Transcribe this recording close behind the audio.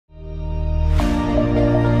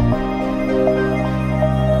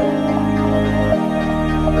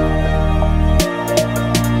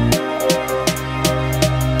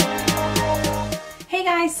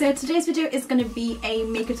today's video is going to be a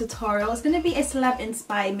makeup tutorial. It's going to be a celeb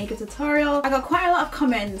inspired makeup tutorial. I got quite a lot of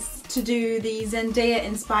comments to do the Zendaya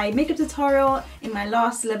inspired makeup tutorial in my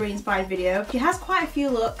last celebrity inspired video. She has quite a few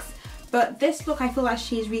looks, but this look I feel like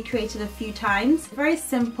she's recreated a few times. Very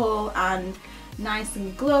simple and nice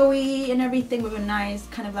and glowy and everything, with a nice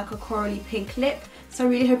kind of like a corally pink lip. So I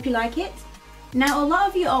really hope you like it. Now, a lot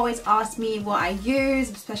of you always ask me what I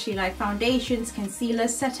use, especially like foundations,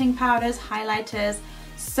 concealers, setting powders, highlighters.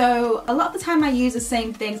 So a lot of the time I use the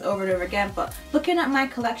same things over and over again, but looking at my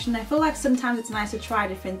collection, I feel like sometimes it's nice to try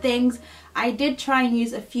different things. I did try and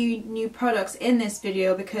use a few new products in this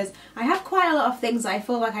video because I have quite a lot of things I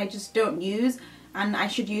feel like I just don't use and I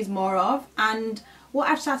should use more of. And what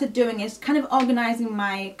I've started doing is kind of organising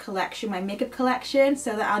my collection, my makeup collection,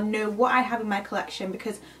 so that I'll know what I have in my collection,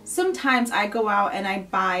 because sometimes I go out and I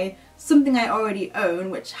buy something I already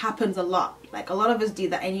own, which happens a lot. Like, a lot of us do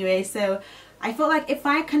that anyway, so I felt like if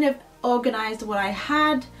I kind of organised what I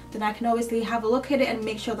had, then I can obviously have a look at it and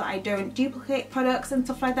make sure that I don't duplicate products and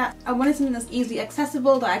stuff like that. I wanted something that's easily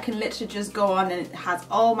accessible, that I can literally just go on and it has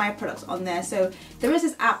all my products on there. So there is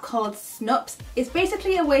this app called Snups. It's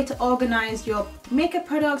basically a way to organise your makeup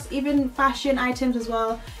products, even fashion items as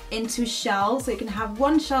well, into shelves. So you can have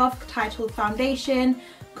one shelf titled foundation,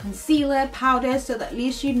 concealer, powder, so that at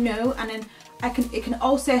least you know, and then it can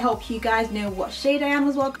also help you guys know what shade I am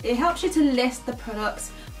as well. It helps you to list the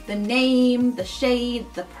products, the name, the shade,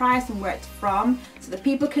 the price, and where it's from, so that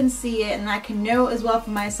people can see it and I can know as well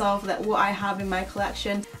for myself that what I have in my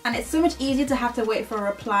collection. And it's so much easier to have to wait for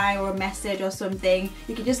a reply or a message or something.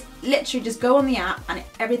 You can just literally just go on the app and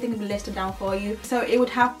everything will be listed down for you. So it would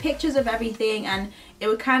have pictures of everything, and it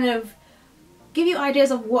would kind of give you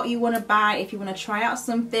ideas of what you want to buy if you want to try out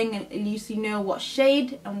something, and at least you know what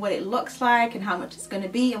shade and what it looks like and how much it's going to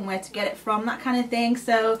be and where to get it from, that kind of thing.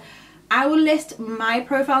 So I will list my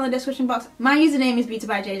profile in the description box. My username is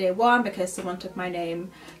beautybyjj1 because someone took my name,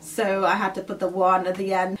 so I had to put the 1 at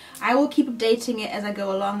the end. I will keep updating it as I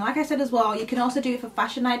go along. Like I said as well, you can also do it for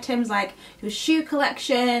fashion items like your shoe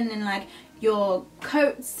collection and like your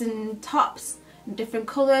coats and tops in different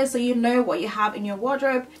colours, so you know what you have in your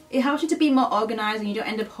wardrobe. It helps you to be more organised and you don't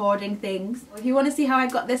end up hoarding things. If you want to see how I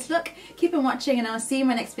got this look, keep on watching and I'll see you in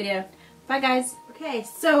my next video. Bye guys. Okay,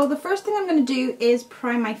 so the first thing I'm going to do is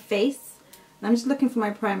prime my face. And I'm just looking for my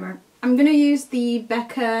primer. I'm going to use the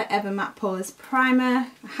Becca Ever Matte Poreless Primer.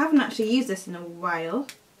 I haven't actually used this in a while.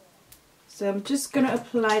 So I'm just going to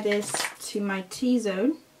apply this to my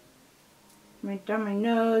T-zone. Right down my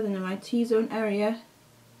nose and in my T-zone area.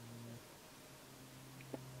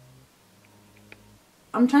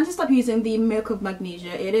 I'm trying to stop using the Milk of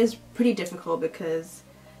Magnesia. It is pretty difficult because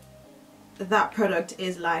that product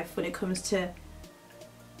is life when it comes to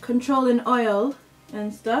controlling oil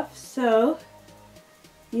and stuff. So,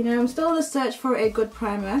 you know, I'm still on the search for a good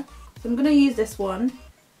primer. So I'm going to use this one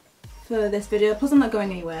for this video. Plus I'm not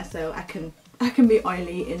going anywhere, so I can be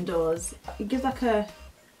oily indoors. It gives like a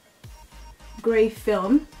grey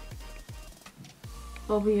film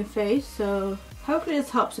over your face, so hopefully this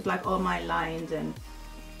helps with like all my lines and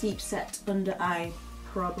deep set under eye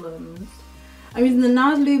problems. I'm using the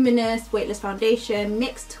NARS Luminous Weightless Foundation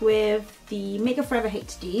mixed with the Makeup Forever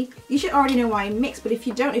HD. You should already know why I mix, but if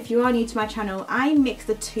you don't, if you are new to my channel, I mix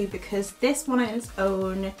the two because this one on its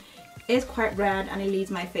own is quite red and it leaves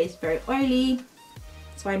my face very oily.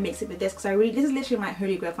 So I mix it with this because this is literally my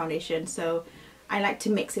Holy Grail foundation, so I like to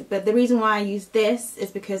mix it. But the reason why I use this is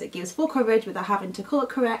because it gives full coverage without having to colour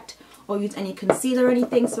correct or use any concealer or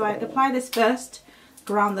anything. So I apply this first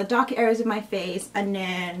around the darker areas of my face, and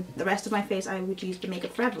then the rest of my face I would use the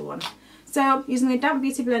Makeup Forever one. So using a damp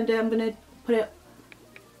beauty blender, I'm going to put it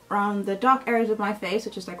around the dark areas of my face,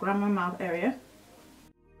 which is like around my mouth area.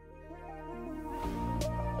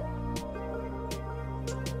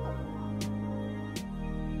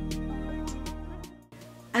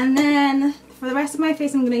 And then for the rest of my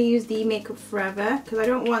face I'm going to use the Makeup Forever because I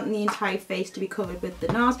don't want the entire face to be covered with the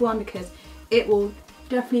NARS one because it will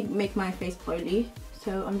definitely make my face oily.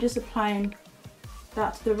 So I'm just applying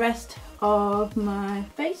that to the rest of my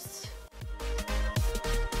face.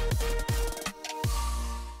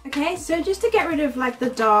 Okay, so just to get rid of like the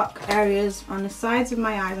dark areas on the sides of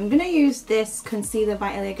my eyes, I'm going to use this concealer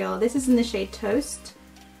by LA Girl. This is in the shade Toast.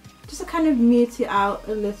 Just to kind of mute it out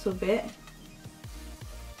a little bit.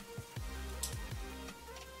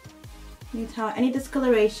 Mute out any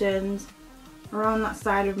discolorations around that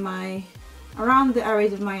side of around the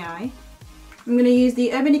areas of my eye. I'm going to use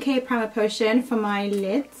the Urban Decay Primer Potion for my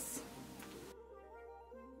lids.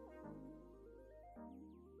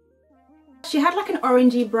 she had like an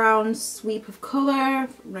orangey brown sweep of colour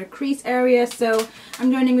from her crease area, so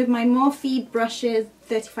I'm going in with my Morphe brushes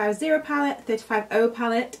 350 palette, 350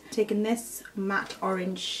 palette, taking this matte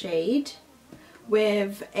orange shade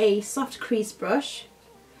with a soft crease brush.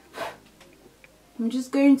 I'm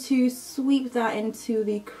just going to sweep that into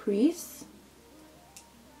the crease.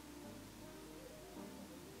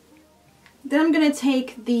 Then I'm going to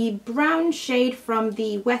take the brown shade from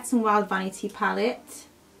the Wet n Wild Vanity palette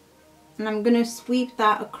and I'm going to sweep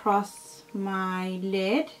that across my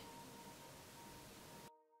lid.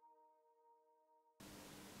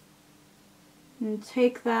 And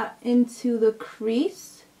take that into the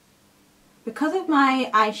crease. Because of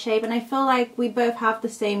my eye shape, and I feel like we both have the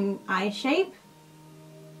same eye shape,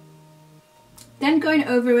 then going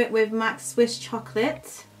over it with MAC Swiss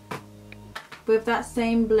Chocolate with that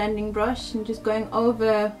same blending brush and just going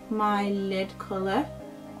over my lid colour.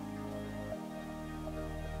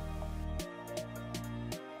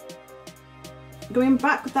 Going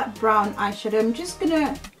back with that brown eyeshadow, I'm just going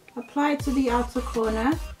to apply it to the outer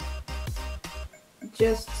corner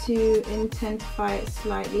just to intensify it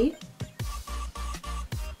slightly.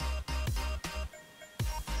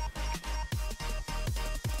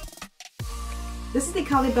 This is the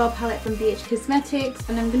Carli Bybel palette from BH Cosmetics,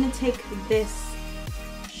 and I'm going to take this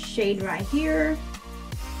shade right here.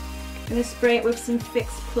 I'm going to spray it with some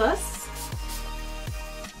Fix Plus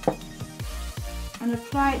and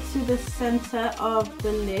apply it to the center of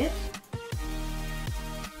the lid.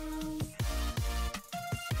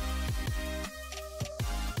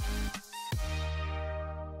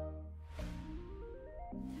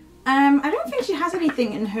 I don't think she has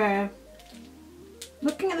anything in her,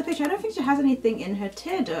 looking at the picture, I don't think she has anything in her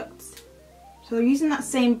tear ducts. So using that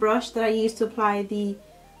same brush that I used to apply the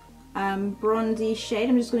bronzy shade,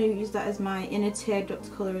 I'm just going to use that as my inner tear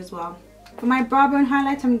duct colour as well. For my brow bone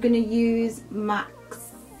highlight, I'm going to use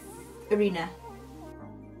MAC's Arena.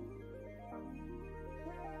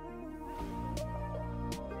 So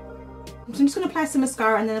I'm just going to apply some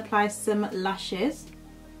mascara and then apply some lashes.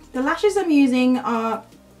 The lashes I'm using are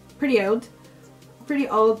pretty old,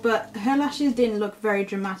 but her lashes didn't look very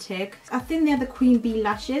dramatic. I think they're the Queen Bee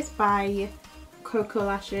lashes by Koko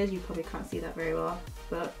lashes. You probably can't see that very well,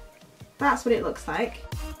 but that's what it looks like.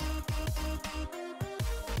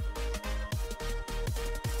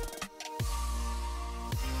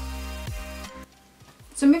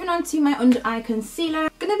 So moving on to my under eye concealer,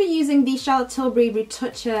 I'm going to be using the Charlotte Tilbury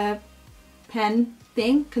Retoucher pen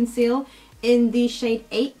thing, conceal, in the shade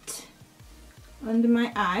 8 under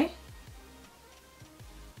my eye.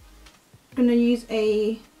 I'm going to use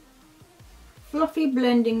a fluffy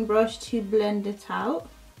blending brush to blend it out.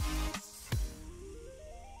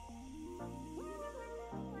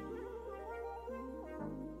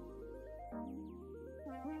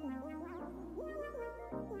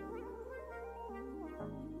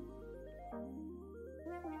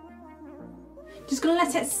 Just going to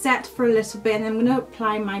let it set for a little bit and then I'm going to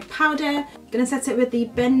apply my powder. I'm going to set it with the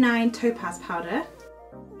Nye Topaz Powder.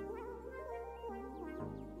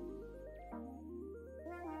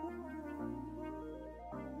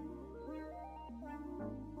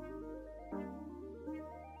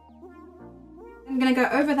 I'm going to go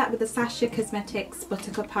over that with the Sacha Cosmetics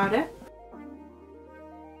Buttercup Powder.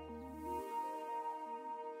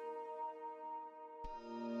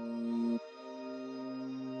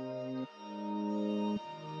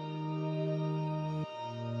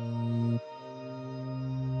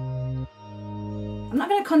 I'm not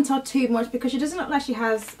going to contour too much because she doesn't look like she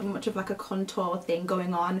has much of like a contour thing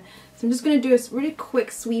going on. So I'm just going to do a really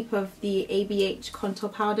quick sweep of the ABH contour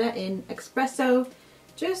powder in Espresso,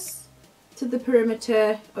 just to the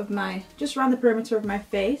perimeter of my, just around the perimeter of my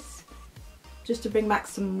face, just to bring back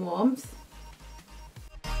some warmth.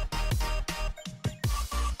 I'm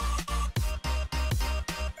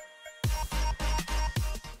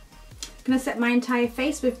going to set my entire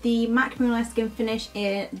face with the MAC Moonlight Skin Finish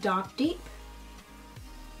in Dark Deep.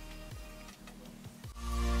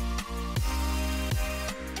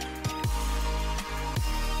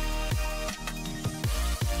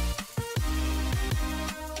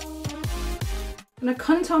 I'm going to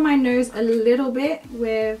contour my nose a little bit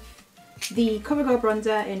with the CoverGirl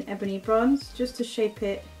bronzer in Ebony Bronze, just to shape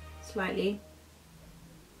it slightly.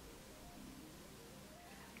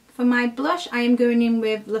 For my blush, I am going in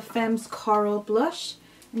with Femme's Coral Blush,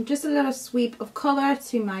 and just a little sweep of colour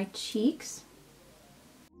to my cheeks.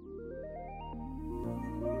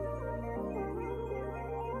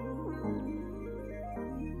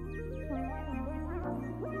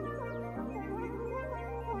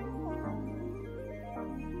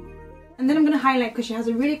 And then I'm going to highlight because she has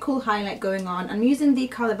a really cool highlight going on. I'm using the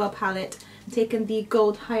Carli Bybel palette taking the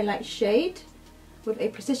gold highlight shade with a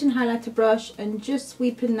precision highlighter brush and just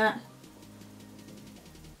sweeping that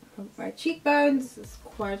from my cheekbones. It's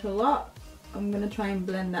quite a lot. I'm going to try and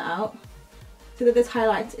blend that out so that this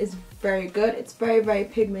highlight is very good. It's very, very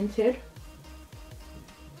pigmented.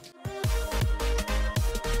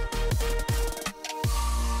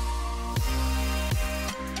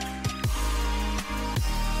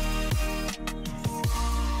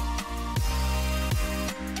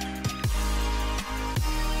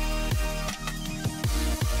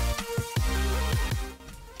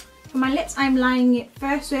 For my lips, I'm lining it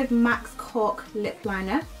first with MAC's Cork lip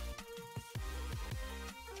liner.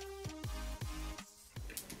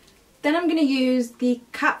 Then I'm going to use the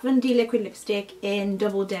Kat Von D liquid lipstick in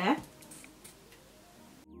Double Dare.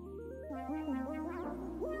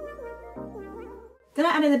 Then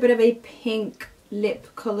I added a bit of a pink lip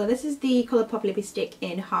colour. This is the Colourpop lipstick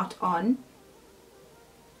in Heart On.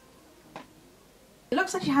 It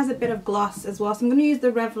looks like she has a bit of gloss as well, so I'm going to use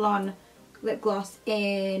the Revlon lip gloss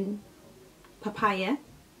in Papaya.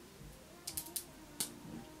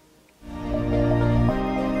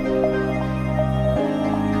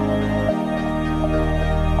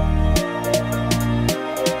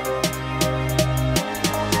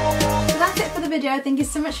 So that's it for the video. Thank you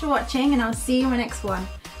so much for watching and I'll see you in my next one.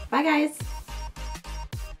 Bye guys!